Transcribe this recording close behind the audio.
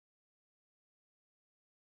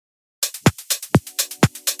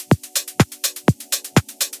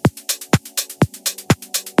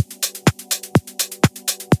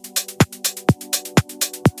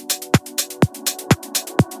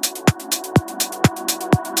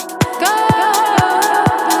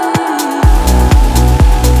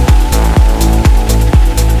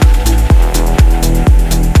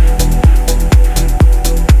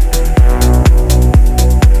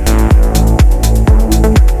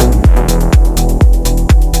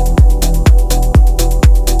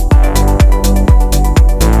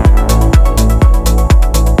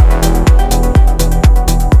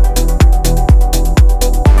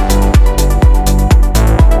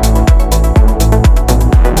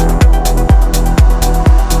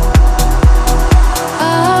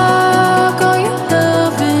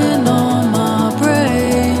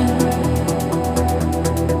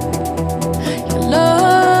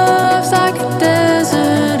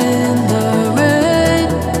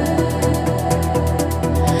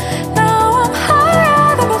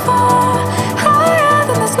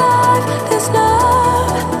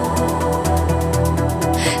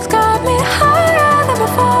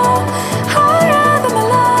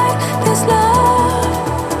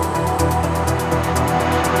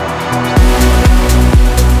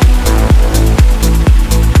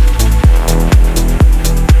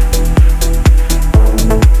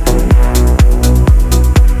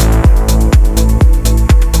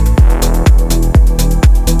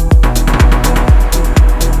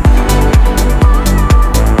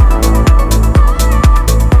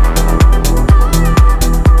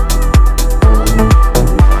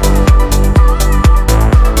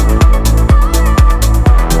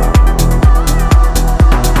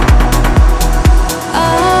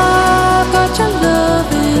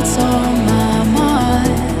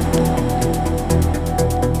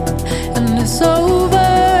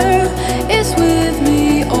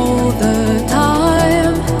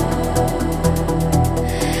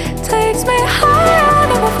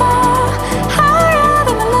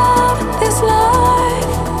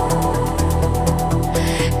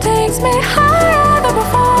me higher than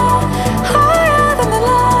before, higher than the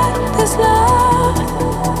light, this love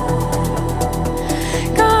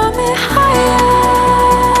got me higher,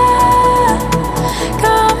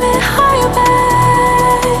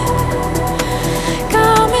 babe,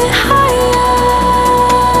 got me higher,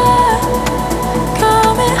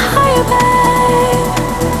 babe,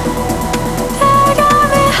 yeah, got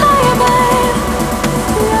me higher, babe,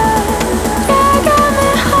 yeah, got me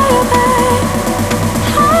higher, babe.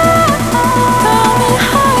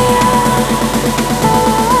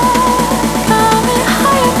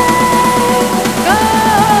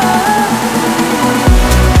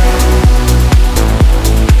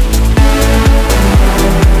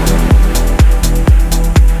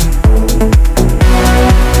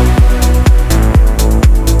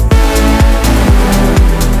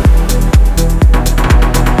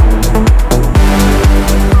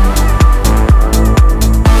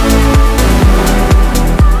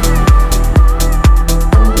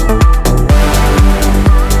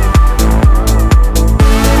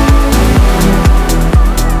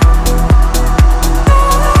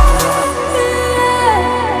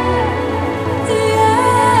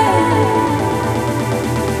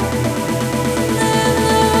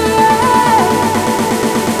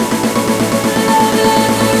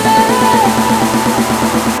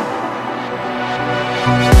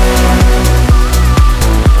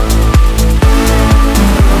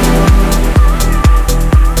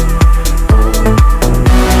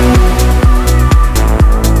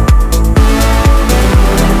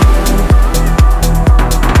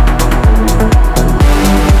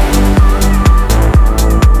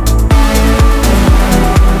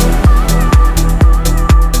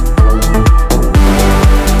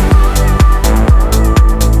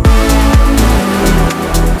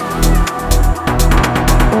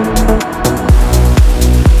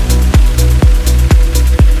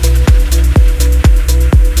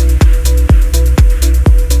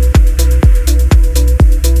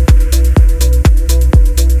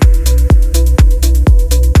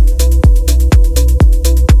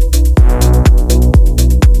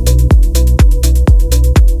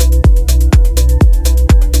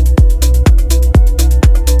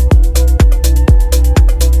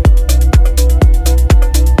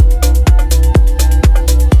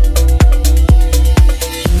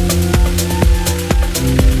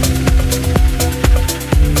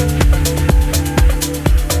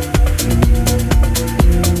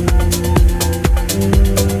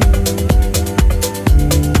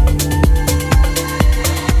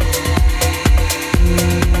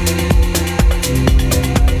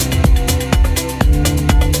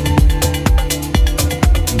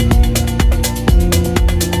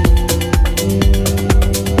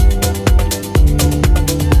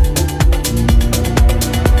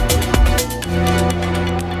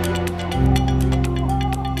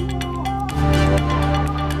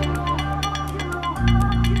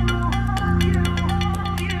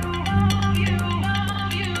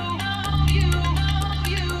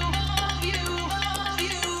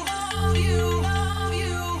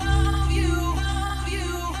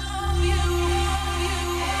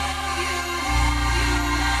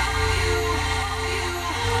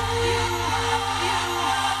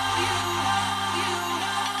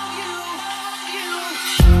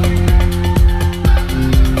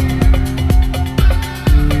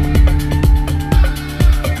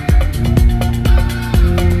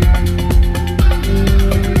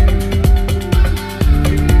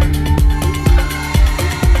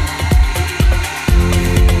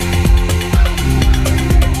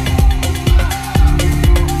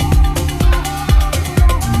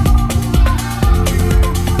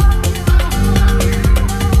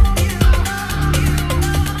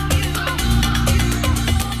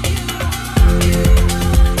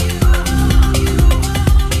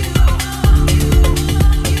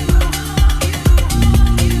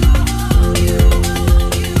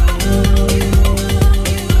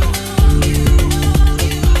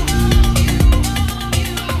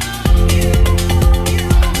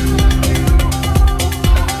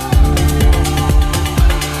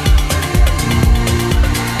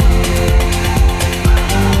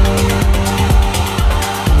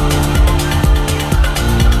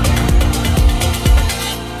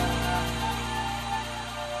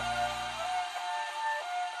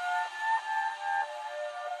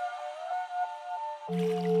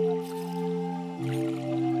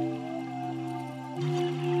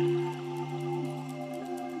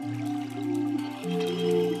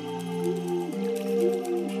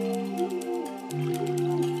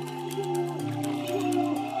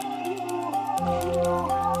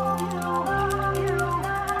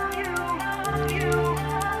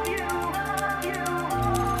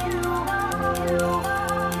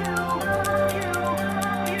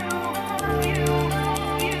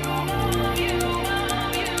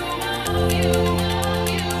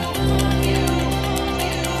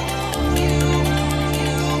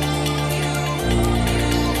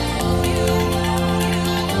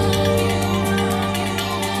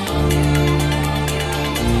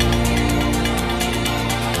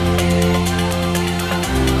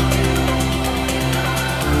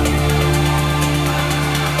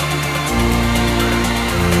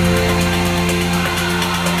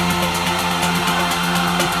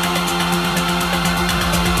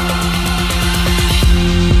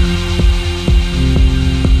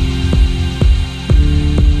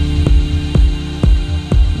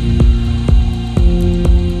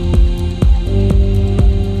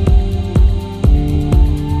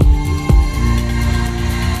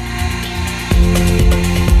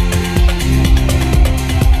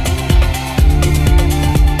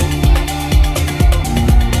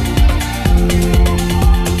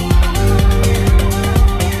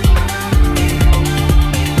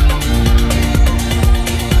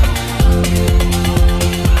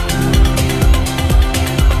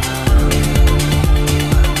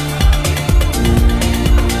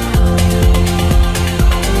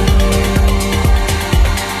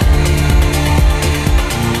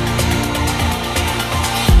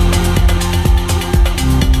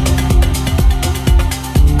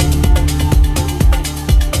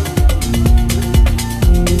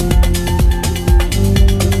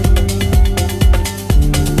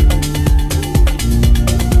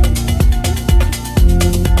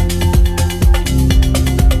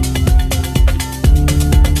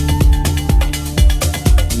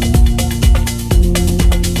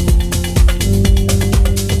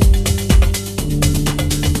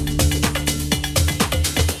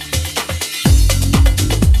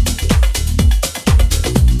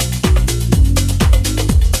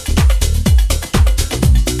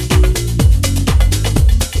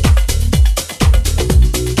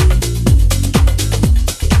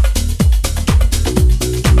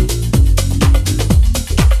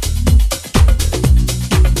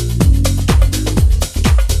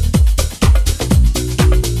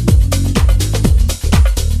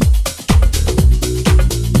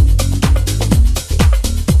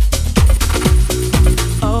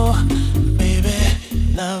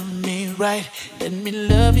 right. Let me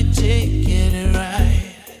love you till you get it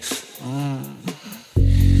right.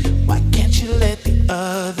 Why can't you let the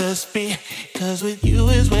others be? 'Cause with you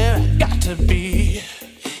is where I got to be.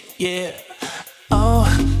 Yeah. Oh,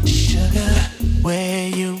 sugar, where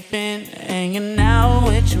you been? Hanging out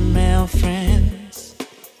with your male friends.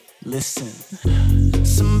 Listen,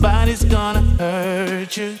 somebody's gonna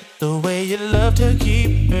hurt you the way you love to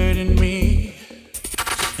keep hurting me.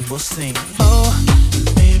 And we'll sing. Oh,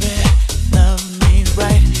 baby, love me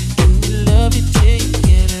right. Let me love you till you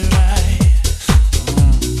get it right.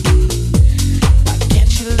 Why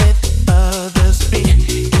can't you let the others be?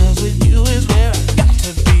 'Cause with you is where I got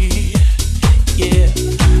to be. Yeah.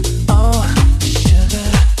 Oh, sugar,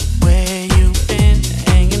 where you been?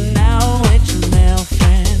 Hanging out with your male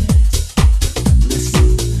friends. Listen,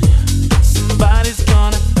 somebody's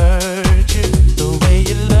gonna hurt you the way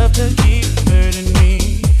you love to keep hurting me.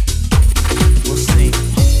 We'll sing.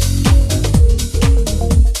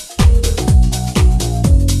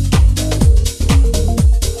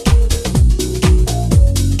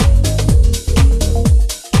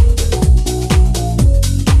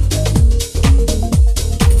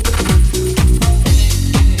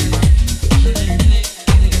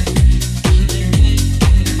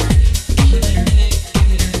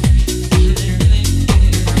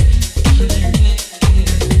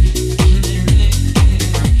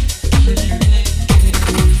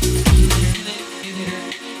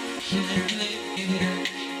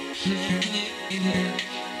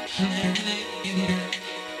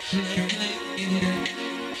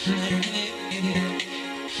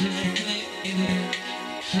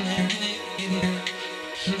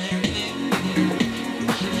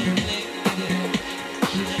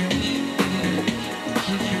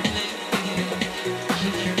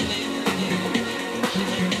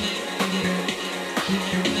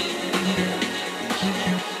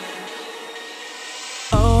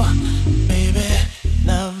 Oh, baby,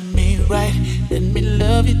 love me right. Let me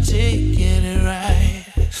love you till you get it right.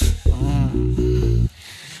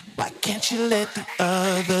 Why can't you let the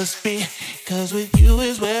others be? 'Cause with you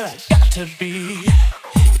is where I got to be.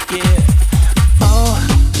 Yeah. Oh,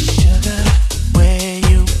 sugar, where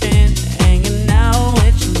you been? Hanging out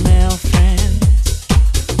with your male friends.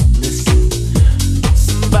 Listen,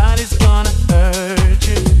 somebody's gonna hurt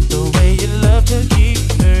you the way you love to keep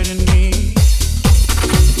hurting me.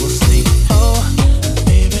 We'll sing. Oh,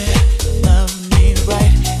 baby, love me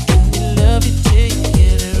right. Let me love you till you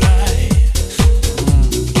get it right.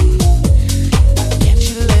 Why can't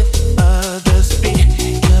you let the others be?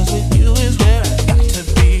 'Cause with you is where I got to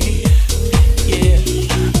be. Yeah.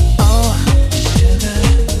 Oh, sugar,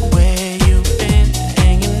 where you been?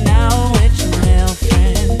 Hanging out with your male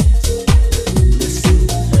friends. Listen,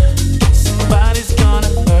 somebody's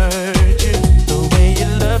gonna hurt you the way you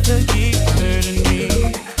love to keep hurting me.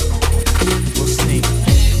 We'll sing.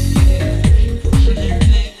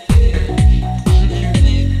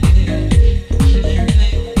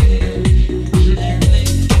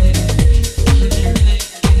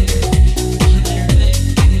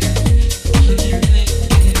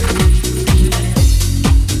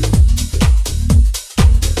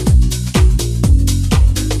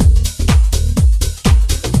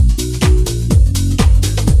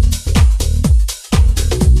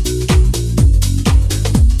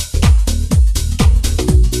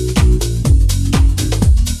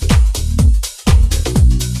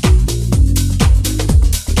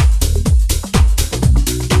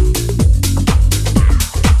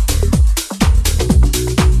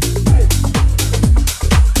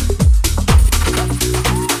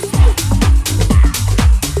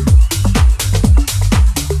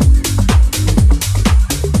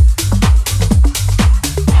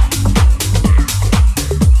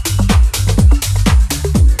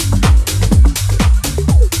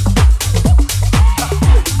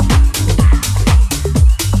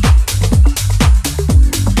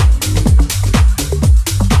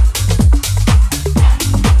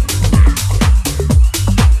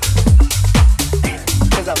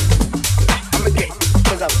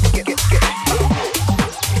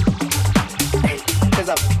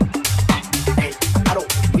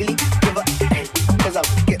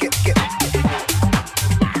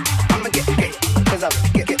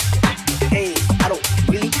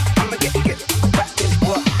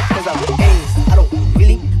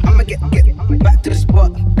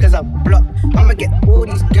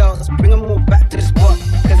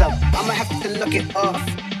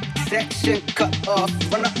 Section cut off,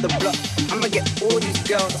 run up the block. I'ma get all these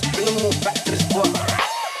girls, bring them all back to the spot.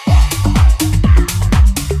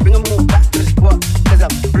 Bring them all back to the spot, 'cause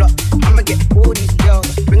I'm blocked. I'ma get all these girls,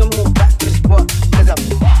 bring them all back to the spot, 'cause I'm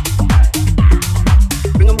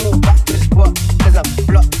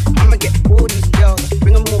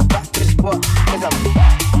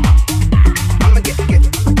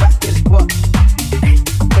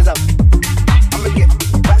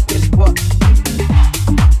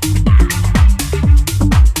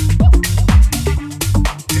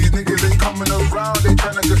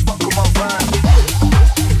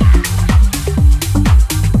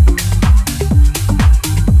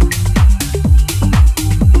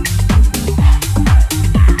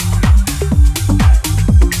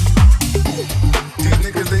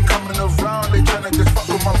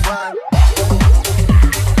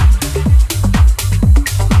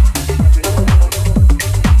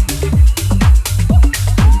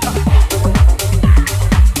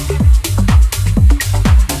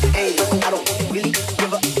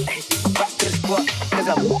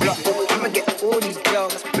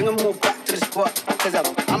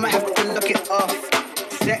it off.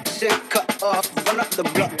 Section cut off, run up the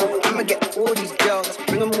block. I'ma get all these girls,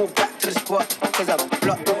 bring them all back to the spot. Cause I'm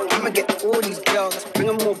blocked. I'ma get all these girls, bring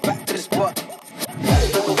them all back to the spot.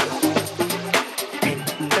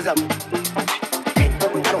 Cause I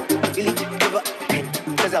don't really give up.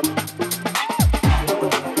 Cause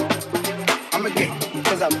I'ma get,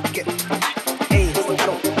 cause I'ma get, hey,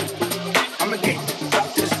 I'ma get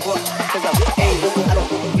back to the spot. Cause I don't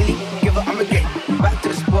really give up. I'ma get back to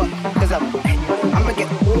the spot. Cause I'ma get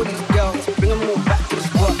all these girls, bring them all back to the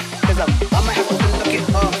spot. Cause I'ma have to look it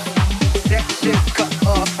off. Section cut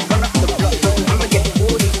off, run up the block. I'ma get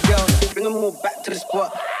all these girls, bring them all back to the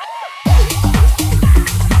spot.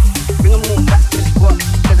 Bring them all back to the spot.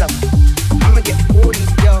 Cause I'ma get all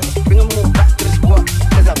these girls, bring them all back to the spot.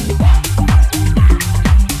 Cause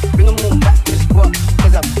bring them all back to the spot.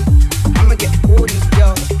 Cause I'ma get all these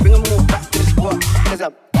girls, bring them all back to the spot. Cause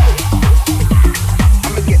I'ma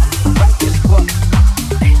get back to the spot.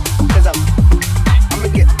 Cause I'ma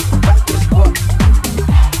get back to the spot.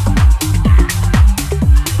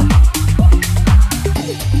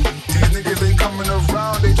 These niggas ain't coming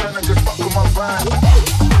around, they tryna just fuck with my vibe.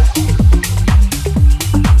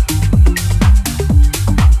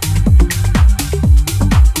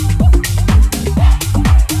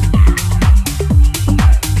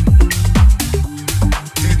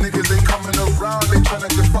 These niggas ain't coming around, they tryna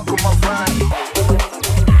just fuck with my vibe.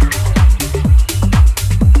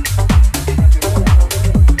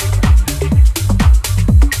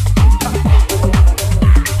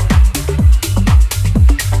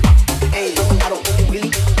 Hey, I don't really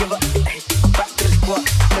give up. Back to the spot.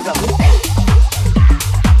 Cause Am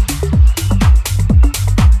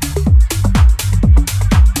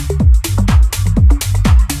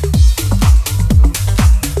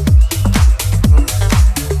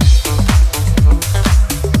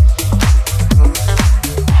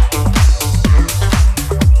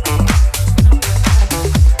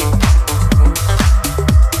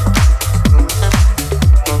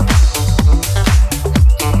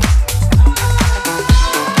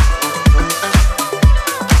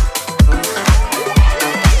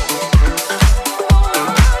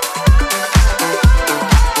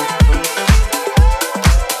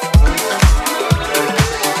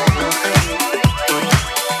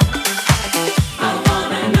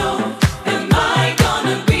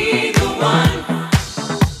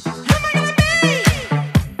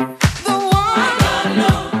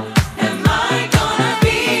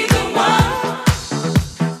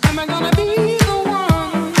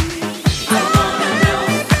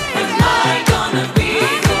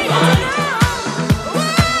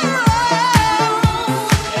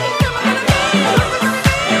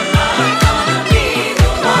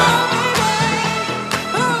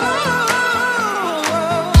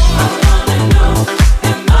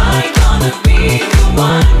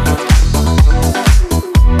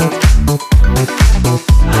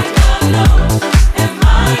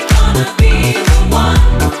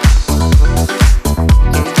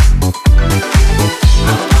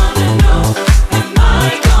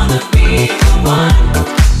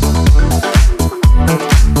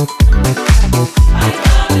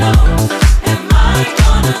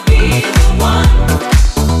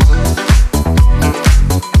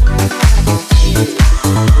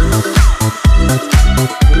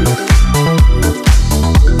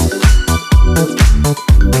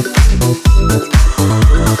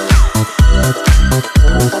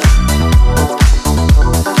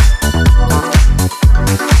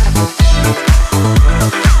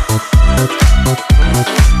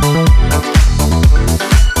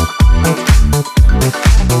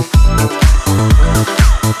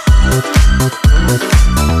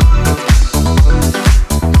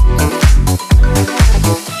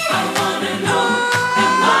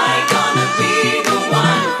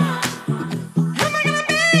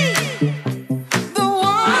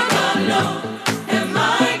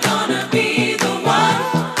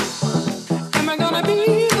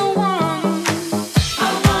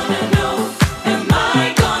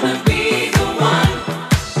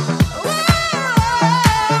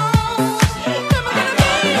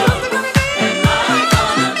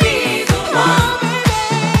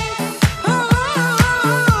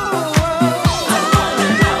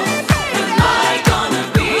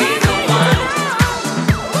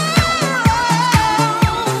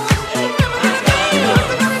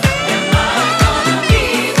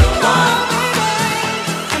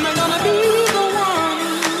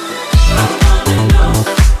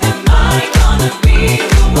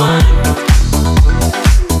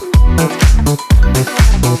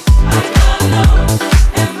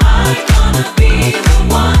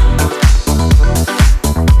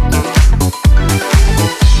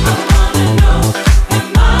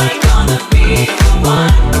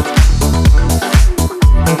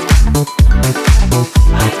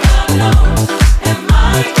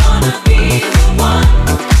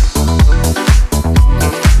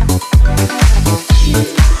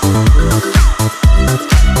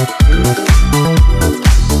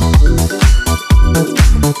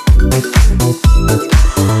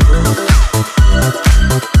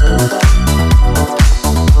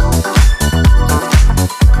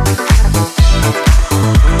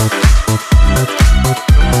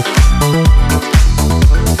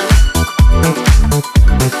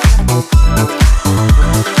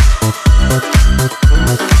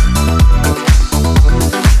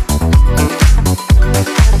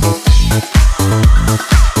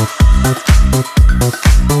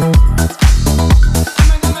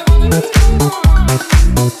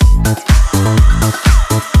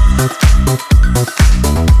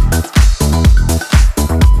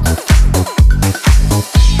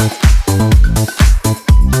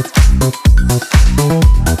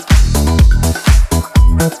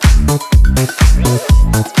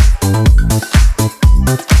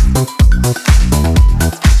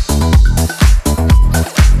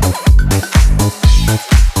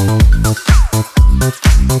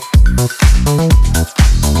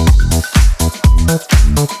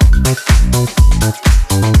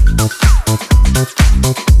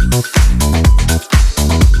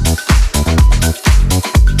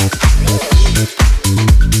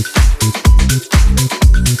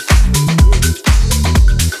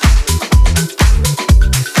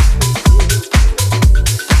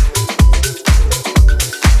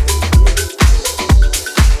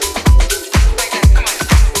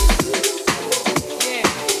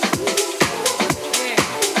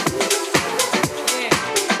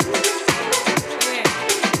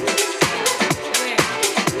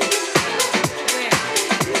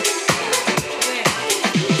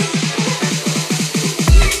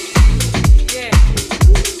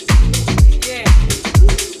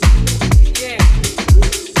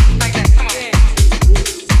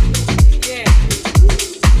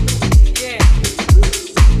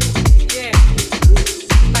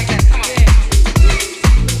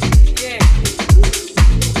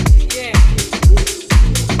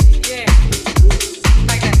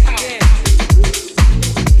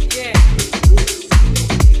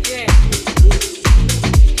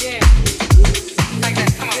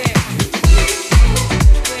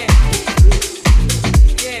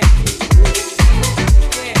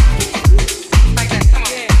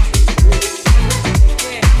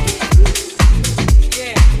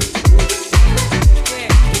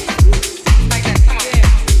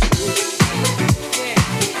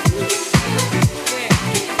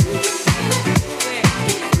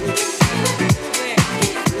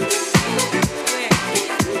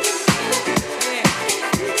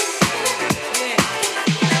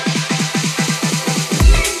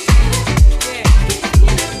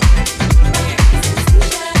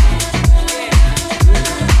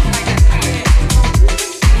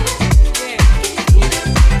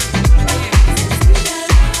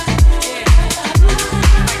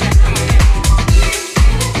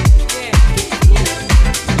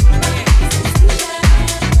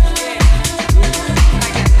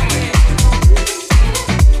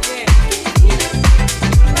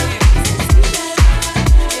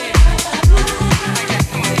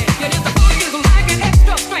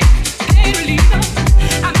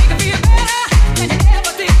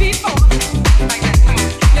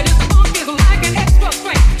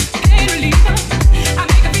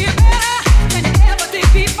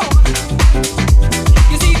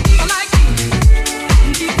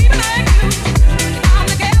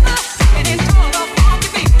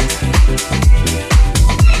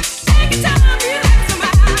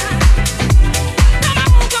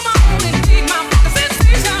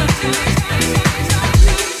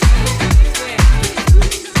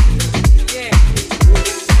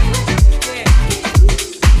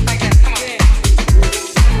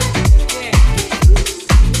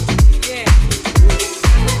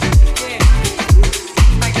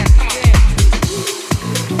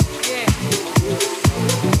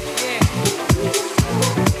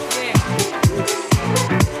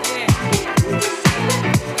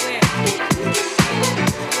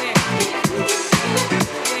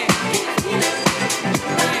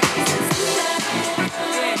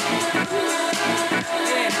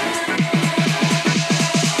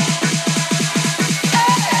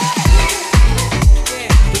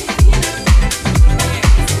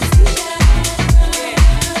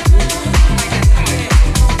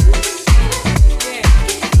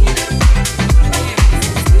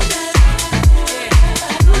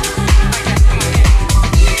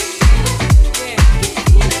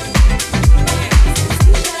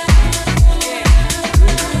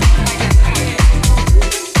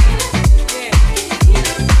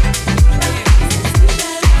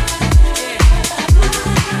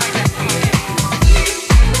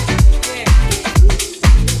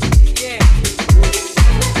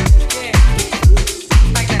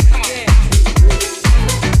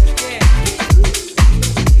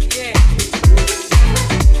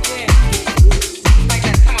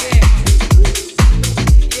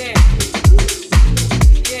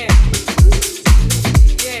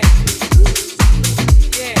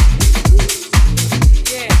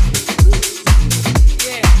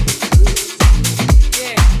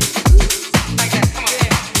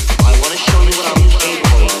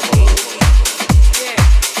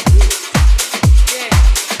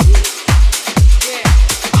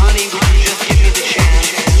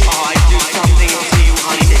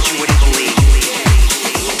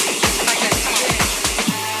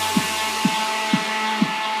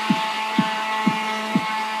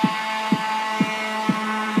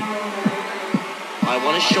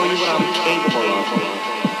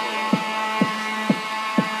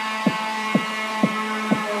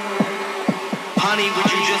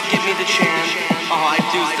the chance, oh, I'd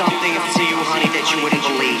do something to you, honey, that you wouldn't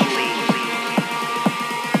believe.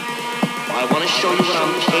 I wanna show you what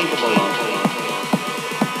I'm capable of.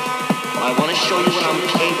 I wanna show you what I'm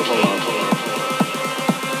capable of.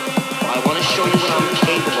 I wanna show you what I'm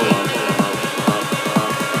capable of.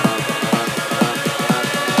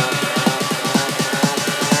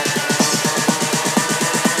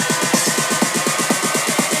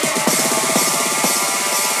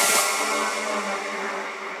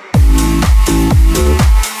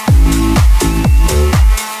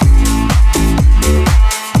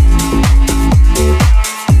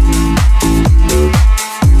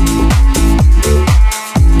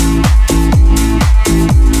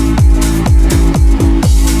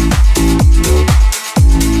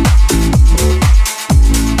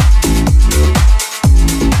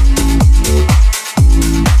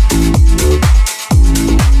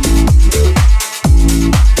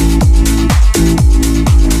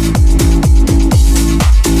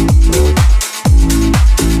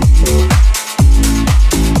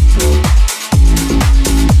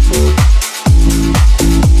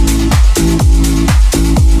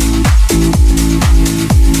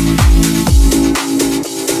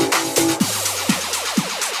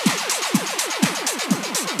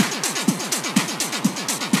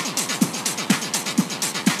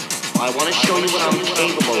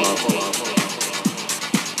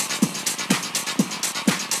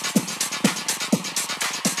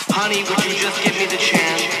 Honey, would you just give me the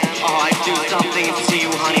chance? Oh, I'd do something to you,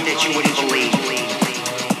 honey, that you wouldn't believe.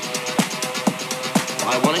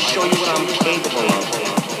 I wanna show you what I'm capable of.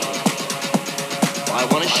 I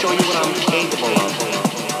wanna show you what I'm capable of.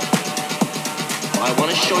 I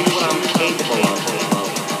wanna show you what I'm capable of.